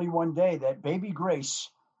everybody one day, that baby Grace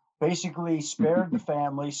basically spared the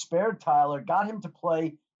family, spared Tyler, got him to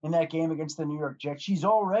play in that game against the New York Jets. She's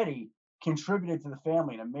already contributed to the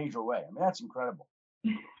family in a major way. I mean, that's incredible.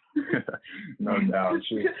 No doubt.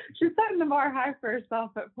 She's setting the bar high for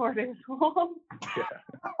herself at 4 days old. Yeah.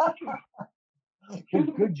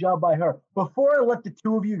 Good job by her. Before I let the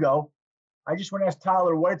two of you go, I just want to ask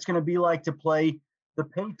Tyler what it's going to be like to play the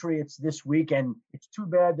Patriots this week. And it's too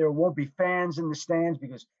bad there won't be fans in the stands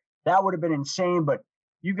because that would have been insane. But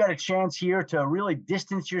you got a chance here to really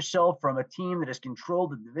distance yourself from a team that has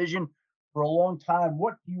controlled the division for a long time.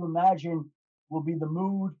 What do you imagine will be the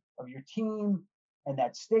mood of your team and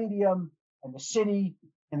that stadium and the city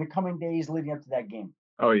in the coming days leading up to that game?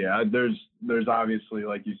 Oh yeah, there's obviously,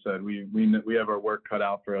 like you said, we have our work cut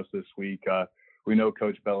out for us this week. We know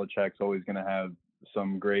Coach Belichick's always going to have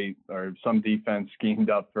some defense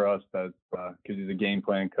schemed up for us, that because he's a game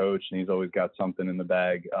plan coach and he's always got something in the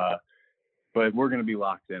bag. But we're going to be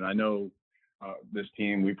locked in. I know this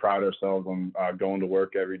team, we pride ourselves on going to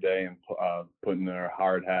work every day and putting their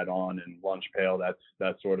hard hat on and lunch pail. That's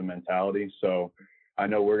that sort of mentality. So I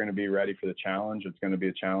know we're going to be ready for the challenge. It's going to be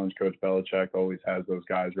a challenge. Coach Belichick always has those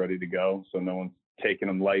guys ready to go. So no one's taking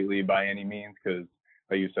them lightly by any means because,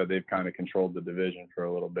 like you said, they've kind of controlled the division for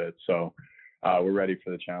a little bit. So we're ready for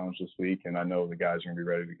the challenge this week, and I know the guys are going to be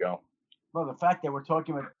ready to go. Well, the fact that we're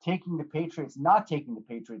talking about not taking the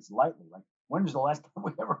Patriots lightly, like when was the last time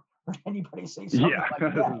we ever heard anybody say something like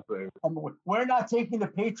that? I mean, we're not taking the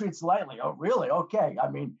Patriots lightly. Oh, really? Okay. I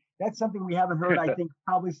mean, that's something we haven't heard, I think,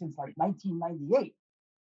 probably since like 1998.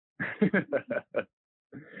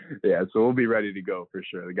 Yeah, so we'll be ready to go for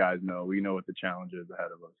sure. The guys know. We know what the challenge is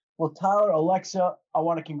ahead of us. Well, Tyler, Alexa, I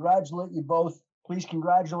want to congratulate you both. Please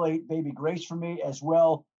congratulate baby Grace for me as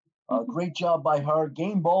well. Great job by her.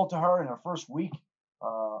 Game ball to her in her first week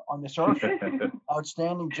on this earth.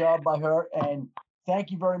 Outstanding job by her. And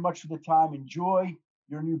thank you very much for the time. Enjoy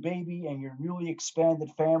your new baby and your newly expanded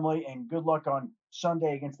family. And good luck on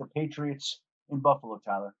Sunday against the Patriots in Buffalo,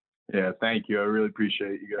 Tyler. Yeah, thank you. I really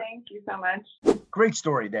appreciate you guys. Thank you so much. Great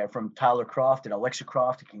story there from Tyler Croft and Alexa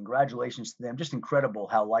Croft. Congratulations to them. Just incredible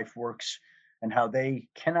how life works and how they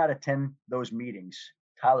cannot attend those meetings.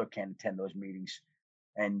 Tyler can't attend those meetings,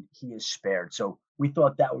 and he is spared. So we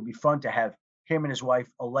thought that would be fun to have him and his wife,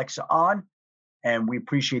 Alexa, on, and we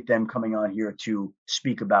appreciate them coming on here to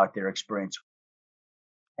speak about their experience.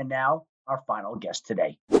 And now, our final guest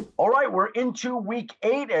today. All right, we're into week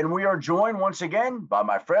 8, and we are joined once again by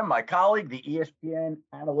my friend, my colleague, the ESPN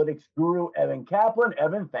analytics guru, Evan Kaplan.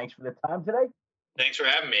 Evan, thanks for the time today. Thanks for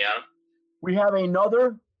having me, Adam. We have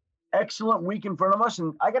another excellent week in front of us,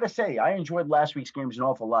 and I got to say, I enjoyed last week's games an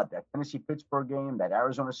awful lot. That Tennessee-Pittsburgh game, that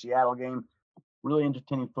Arizona-Seattle game, really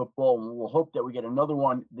entertaining football, and we'll hope that we get another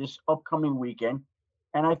one this upcoming weekend.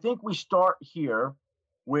 And I think we start here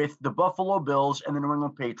with the Buffalo Bills and the New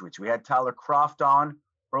England Patriots. We had Tyler Croft on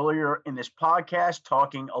earlier in this podcast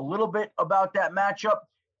talking a little bit about that matchup,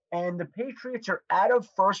 and the Patriots are out of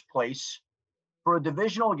first place for a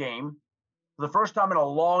divisional game for the first time in a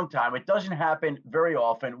long time. It doesn't happen very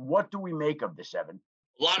often. What do we make of this, Evan?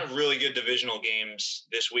 A lot of really good divisional games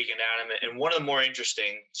this weekend, Adam, and one of the more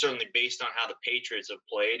interesting, certainly based on how the Patriots have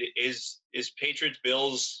played, is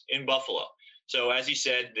Patriots-Bills in Buffalo. So as you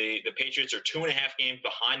said, the Patriots are 2.5 games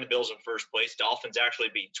behind the Bills in first place. Dolphins actually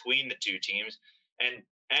between the two teams. And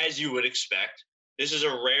as you would expect, this is a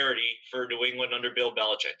rarity for New England under Bill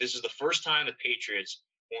Belichick. This is the first time the Patriots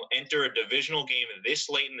will enter a divisional game this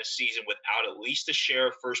late in the season without at least a share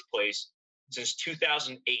of first place since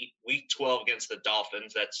 2008, Week 12 against the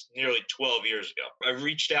Dolphins. That's nearly 12 years ago. I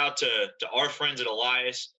reached out to our friends at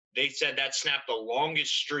Elias. They said that snapped the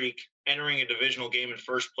longest streak entering a divisional game in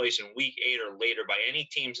first place in Week 8 or later by any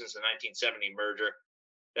team since the 1970 merger.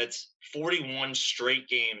 That's 41 straight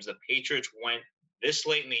games the Patriots went this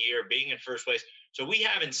late in the year being in first place. So we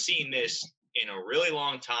haven't seen this in a really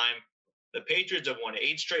long time. The Patriots have won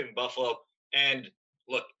 8 straight in Buffalo. And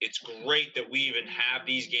look, it's great that we even have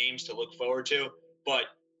these games to look forward to. But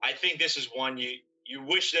I think this is one you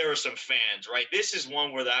wish there were some fans, right? This is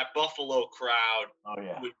one where that Buffalo crowd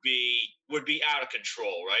would be out of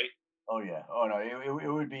control, right? Oh, yeah. Oh, no, it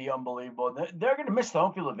would be unbelievable. They're going to miss the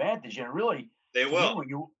home field advantage. And really, they will.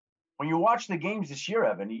 When you watch the games this year,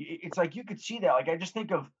 Evan, it's like you could see that. Like, I just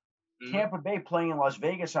think of Tampa Bay playing in Las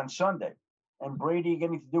Vegas on Sunday and Brady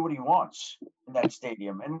getting to do what he wants in that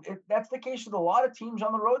stadium. And that's the case with a lot of teams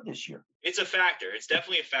on the road this year. It's a factor. It's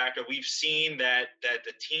definitely a factor. We've seen that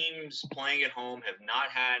the teams playing at home have not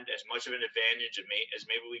had as much of an advantage as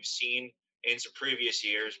maybe we've seen in some previous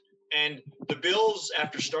years. And the Bills,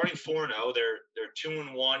 after starting 4-0, they're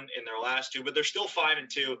 2-1 in their last 2, but they're still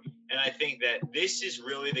 5-2. And I think that this is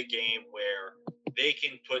really the game where they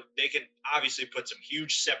can obviously put some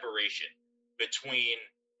huge separation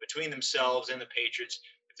between themselves and the Patriots.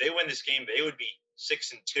 If they win this game, they would be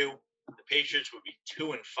 6-2. The Patriots would be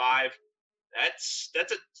 2-5. That's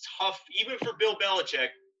a tough, even for Bill Belichick,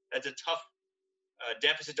 that's a tough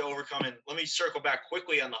deficit to overcome. And let me circle back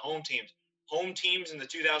quickly on the home teams. Home teams in the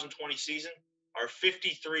 2020 season are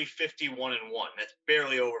 53-51-1. That's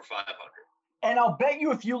barely over 500. And I'll bet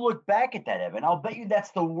you if you look back at that, Evan, I'll bet you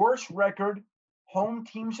that's the worst record home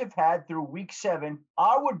teams have had through Week 7.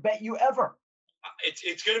 I would bet you ever.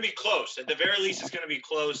 It's going to be close. At the very least, it's going to be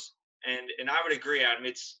close. And I would agree, Adam.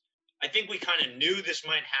 I think we kind of knew this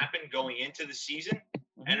might happen going into the season,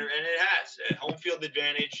 and it has. Home field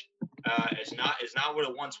advantage is not what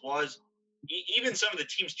it once was. Even some of the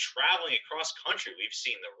teams traveling across country, we've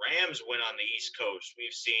seen the Rams win on the East Coast.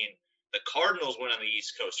 We've seen the Cardinals win on the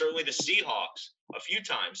East Coast. Certainly the Seahawks a few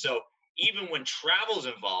times. So even when travel's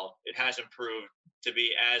involved, it hasn't proved to be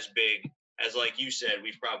as big as, like you said,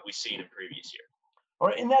 we've probably seen in previous years.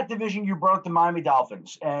 Or in that division, you brought up the Miami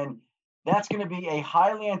Dolphins, and that's going to be a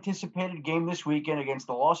highly anticipated game this weekend against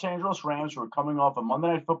the Los Angeles Rams, who are coming off a Monday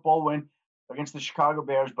Night Football win against the Chicago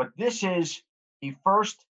Bears. But this is the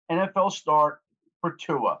first NFL start for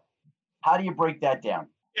Tua. How do you break that down?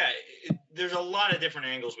 Yeah, there's a lot of different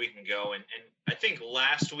angles we can go. And I think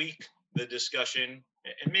last week the discussion,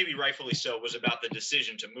 and maybe rightfully so, was about the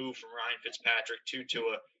decision to move from Ryan Fitzpatrick to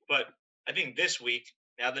Tua. But I think this week,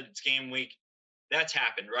 now that it's game week, that's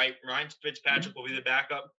happened, right? Ryan Fitzpatrick will be the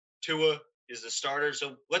backup. Tua is the starter.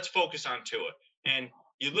 So let's focus on Tua. And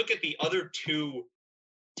you look at the other 2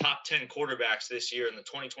 top 10 quarterbacks this year in the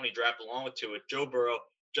 2020 draft, along with Tua, Joe Burrow,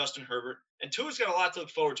 Justin Herbert. And Tua's got a lot to look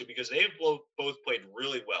forward to because they have both played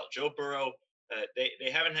really well. Joe Burrow,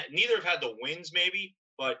 they haven't had, neither have had the wins maybe,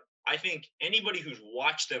 but I think anybody who's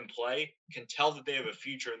watched them play can tell that they have a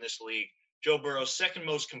future in this league. Joe Burrow's second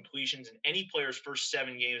most completions in any player's first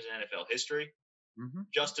 7 games in NFL history.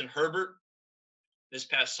 Justin Herbert, this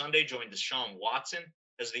past Sunday, joined Deshaun Watson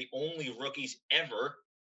as the only rookies ever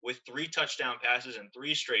with 3 touchdown passes in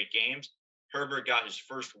 3 straight games. Herbert got his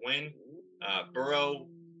first win. Burrow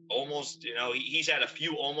almost, he's had a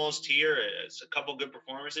few almost here. It's a couple good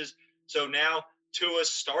performances. So now Tua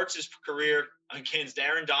starts his career against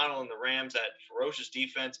Aaron Donald and the Rams, that ferocious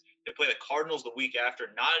defense. They play the Cardinals the week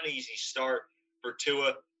after. Not an easy start for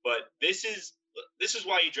Tua, but this is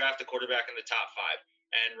why you draft a quarterback in the top 5.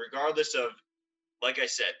 And regardless of, like I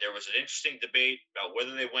said, there was an interesting debate about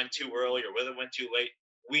whether they went too early or whether they went too late.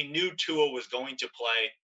 We knew Tua was going to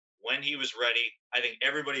play when he was ready. I think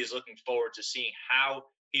everybody is looking forward to seeing how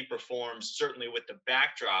he performs, certainly with the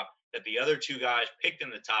backdrop that the other 2 guys picked in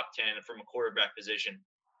the top 10 from a quarterback position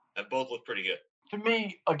have both looked pretty good. To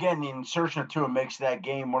me, again, the insertion of Tua makes that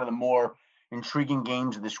game one of the more intriguing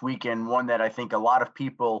games of this weekend, one that I think a lot of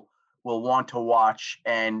people will want to watch,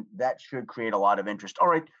 and that should create a lot of interest. All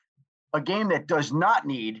right, a game that does not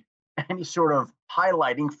need any sort of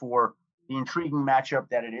highlighting for the intriguing matchup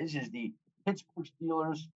that it is the Pittsburgh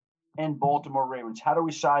Steelers and Baltimore Ravens. How do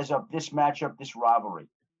we size up this matchup, this rivalry?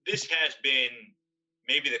 This has been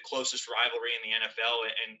maybe the closest rivalry in the NFL,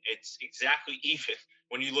 and it's exactly even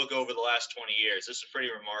when you look over the last 20 years. This is pretty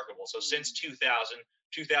remarkable. So since 2000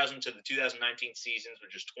 to the 2019 seasons,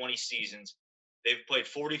 which is 20 seasons, they've played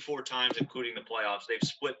 44 times, including the playoffs. They've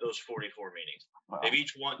split those 44 meetings. Wow.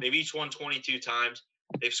 They've each won 22 times.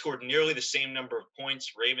 They've scored nearly the same number of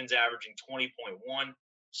points. Ravens averaging 20.1,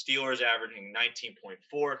 Steelers averaging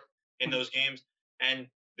 19.4. in those games. And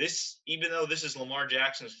this, even though this is Lamar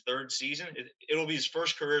Jackson's third season, it'll be his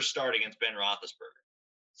first career start against Ben Roethlisberger.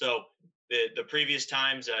 So the previous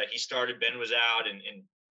times he started, Ben was out, and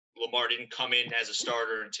Lamar didn't come in as a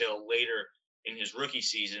starter until later in his rookie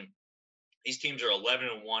season. These teams are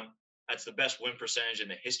 11-1. That's the best win percentage in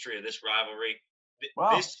the history of this rivalry.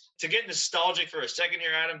 Wow. This, to get nostalgic for a second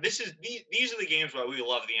here, Adam, these are the games why we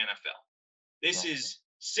love the NFL. This is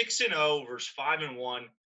 6-0 versus 5-1.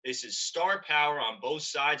 This is star power on both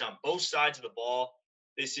sides of the ball.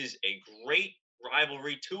 This is a great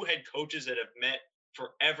rivalry. Two head coaches that have met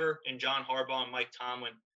forever in John Harbaugh and Mike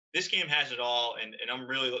Tomlin. This game has it all, and I'm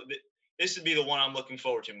really – this would be the one I'm looking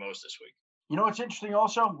forward to most this week. You know what's interesting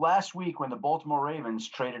also? Last week when the Baltimore Ravens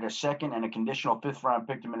traded a second and a conditional fifth-round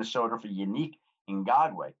pick to Minnesota for Yannick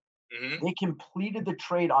Ngakoue, they completed the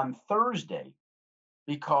trade on Thursday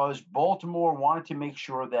because Baltimore wanted to make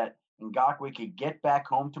sure that Ngakoue could get back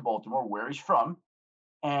home to Baltimore, where he's from,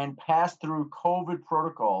 and pass through COVID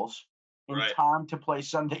protocols in time to play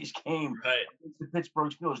Sunday's game against the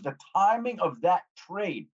Pittsburgh Steelers. The timing of that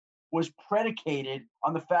trade was predicated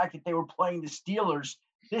on the fact that they were playing the Steelers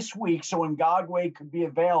this week, so Ngakoue could be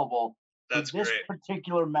available for this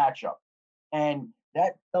particular matchup. And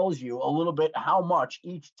that tells you a little bit how much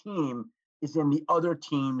each team is in the other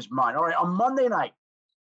team's mind. All right, on Monday night,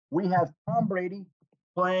 we have Tom Brady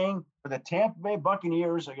playing for the Tampa Bay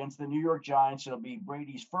Buccaneers against the New York Giants. It'll be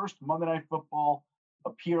Brady's first Monday Night Football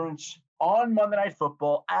appearance on Monday Night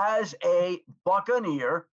Football as a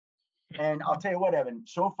Buccaneer. And I'll tell you what, Evan,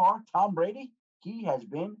 so far, Tom Brady, he has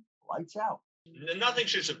been lights out. Nothing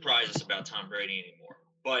should surprise us about Tom Brady anymore.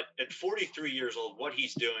 But at 43 years old, what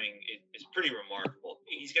he's doing is pretty remarkable.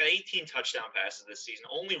 He's got 18 touchdown passes this season.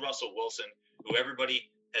 Only Russell Wilson, who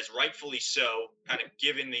everybody has rightfully so kind of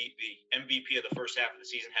given the MVP of the first half of the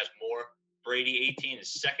season, has more. Brady, 18,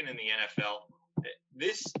 is second in the NFL.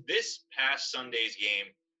 This past Sunday's game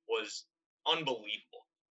was unbelievable.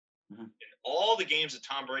 In all the games that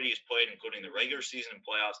Tom Brady has played, including the regular season and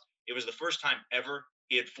playoffs, it was the first time ever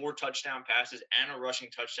he had 4 touchdown passes and a rushing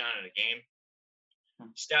touchdown in a game.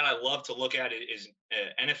 Stat I love to look at is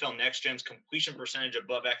NFL Next Gen's completion percentage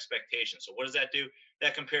above expectations. So what does that do?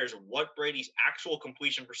 That compares what Brady's actual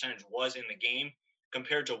completion percentage was in the game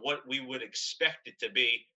compared to what we would expect it to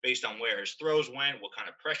be based on where his throws went, what kind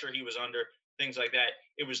of pressure he was under, things like that.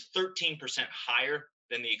 It was 13% higher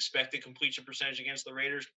than the expected completion percentage against the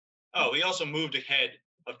Raiders. Oh, he also moved ahead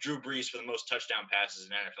of Drew Brees for the most touchdown passes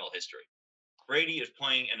in NFL history. Brady is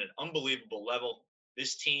playing at an unbelievable level.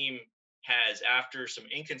 This team has, after some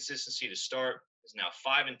inconsistency to start, is now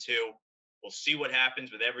 5-2. We'll see what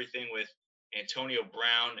happens with everything with Antonio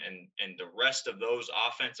Brown and the rest of those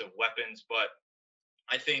offensive weapons. But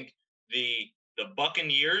I think the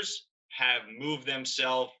Buccaneers have moved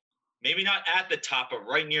themselves, maybe not at the top, but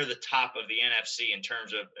right near the top of the NFC in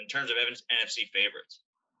terms of Evan's NFC favorites.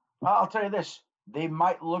 I'll tell you this: they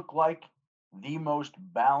might look like the most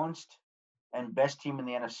balanced and best team in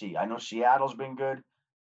the NFC. I know Seattle's been good.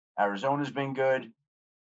 Arizona's been good.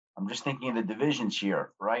 I'm just thinking of the divisions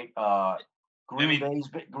here, right? Green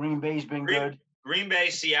Bay's been good. Green Bay,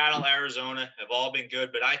 Seattle, Arizona have all been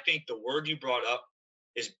good, but I think the word you brought up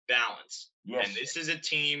is balance. Yes. And this is a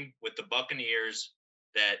team with the Buccaneers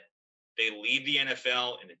that they lead the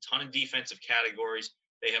NFL in a ton of defensive categories.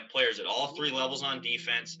 They have players at all 3 levels on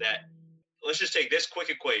defense that, let's just take this quick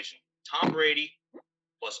equation. Tom Brady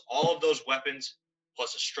plus all of those weapons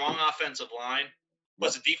plus a strong offensive line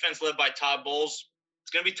plus a defense led by Todd Bowles.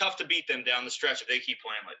 It's going to be tough to beat them down the stretch if they keep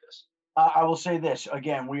playing like this. I will say this.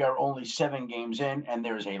 Again, we are only 7 games in, and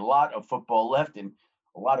there's a lot of football left and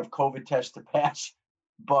a lot of COVID tests to pass.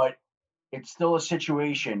 But it's still a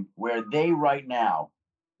situation where they right now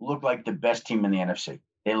look like the best team in the NFC.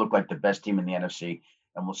 They look like the best team in the NFC,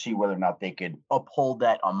 and we'll see whether or not they could uphold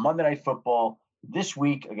that on Monday Night Football this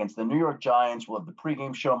week against the New York Giants. We'll have the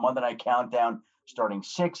pregame show, Monday Night Countdown, starting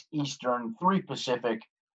 6 Eastern, 3 Pacific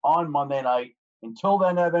on Monday night. Until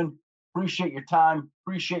then, Evan, appreciate your time.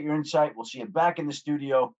 Appreciate your insight. We'll see you back in the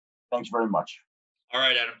studio. Thanks very much. All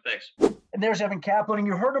right, Adam. Thanks. And there's Evan Kaplan, and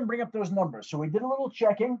you heard him bring up those numbers. So we did a little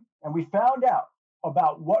checking, and we found out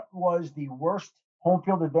about what was the worst home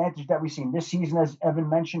field advantage that we've seen this season. As Evan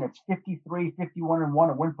mentioned, it's 53, 51-1,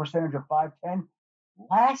 a win percentage of .510.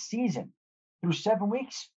 Last season, through 7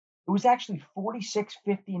 weeks, it was actually 46,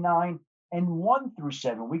 59, and 1 through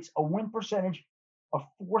 7 weeks, a win percentage of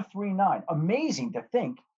 .439. Amazing to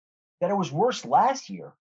think that it was worse last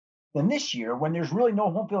year than this year when there's really no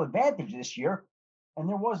home field advantage this year, and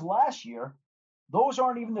there was last year. Those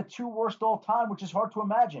aren't even the 2 worst all time, which is hard to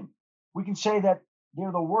imagine. We can say that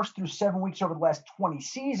they're the worst through 7 weeks over the last 20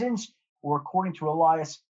 seasons, or according to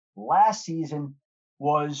Elias, last season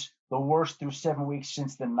was the worst through 7 weeks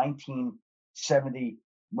since the 1970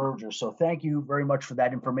 merger. So thank you very much for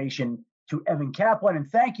that information to Evan Kaplan. And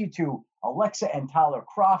thank you to Alexa and Tyler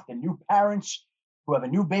Croft, the new parents who have a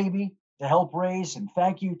new baby to help raise. And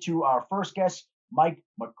thank you to our first guest, Mike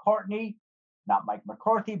McCartney, not Mike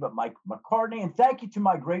McCarthy, but Mike McCartney. And thank you to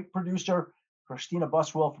my great producer, Christina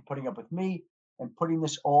Buswell, for putting up with me and putting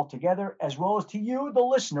this all together, as well as to you, the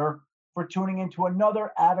listener, for tuning into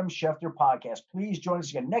another Adam Schefter podcast. Please join us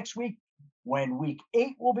again next week when week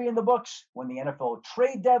 8 will be in the books, when the NFL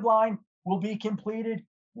trade deadline will be completed.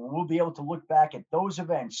 We'll be able to look back at those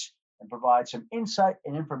events and provide some insight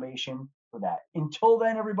and information for that. Until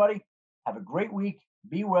then, everybody, have a great week.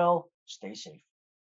 Be well. Stay safe.